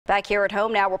Back here at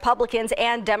home now, Republicans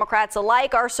and Democrats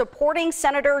alike are supporting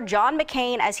Senator John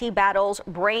McCain as he battles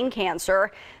brain cancer.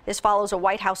 This follows a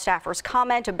White House staffer's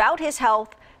comment about his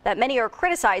health that many are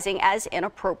criticizing as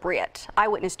inappropriate.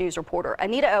 Eyewitness News reporter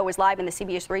Anita Oh is live in the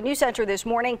CBS 3 News Center this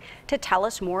morning to tell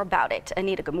us more about it.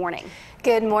 Anita, good morning.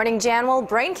 Good morning, Jan. Well,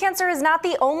 brain cancer is not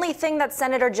the only thing that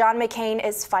Senator John McCain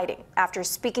is fighting. After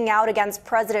speaking out against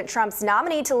President Trump's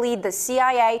nominee to lead the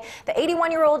CIA, the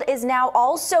 81-year-old is now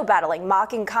also battling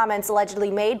mocking comments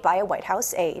allegedly made by a White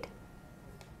House aide.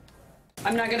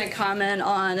 I'm not going to comment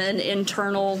on an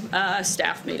internal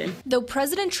staff meeting. Though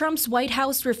President Trump's White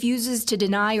House refuses to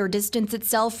deny or distance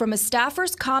itself from a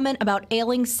staffer's comment about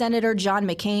ailing Senator John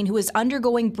McCain, who is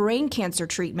undergoing brain cancer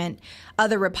treatment,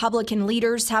 other Republican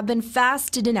leaders have been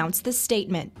fast to denounce the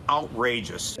statement.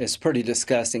 Outrageous. It's a pretty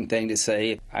disgusting thing to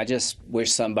say. I just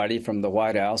wish somebody from the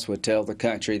White House would tell the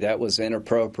country that was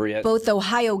inappropriate. Both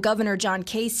Ohio Governor John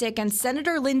Kasich and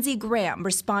Senator Lindsey Graham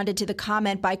responded to the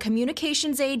comment by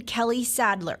communications aide Kelly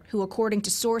Sadler, who, according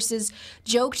to sources,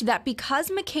 joked that because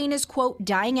McCain is, quote,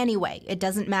 dying anyway, it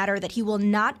doesn't matter that he will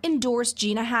not endorse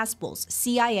Gina Haspel's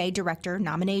CIA director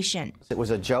nomination. It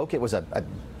was a joke. It was a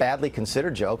badly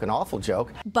considered joke, an awful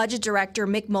joke. Budget Director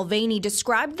Mick Mulvaney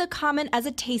described the comment as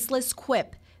a tasteless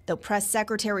quip, though Press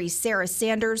Secretary Sarah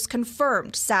Sanders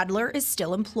confirmed Sadler is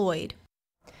still employed.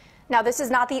 Now, this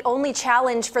is not the only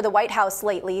challenge for the White House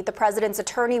lately. The president's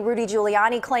attorney, Rudy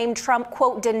Giuliani, claimed Trump,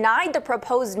 quote, denied the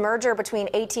proposed merger between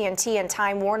AT&T and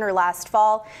Time Warner last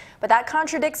fall. But that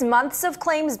contradicts months of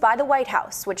claims by the White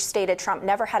House, which stated Trump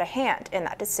never had a hand in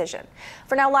that decision.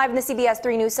 For now, live in the CBS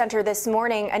 3 News Center this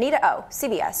morning, Anita Oh,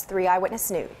 CBS 3 Eyewitness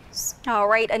News. All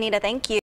right, Anita, thank you.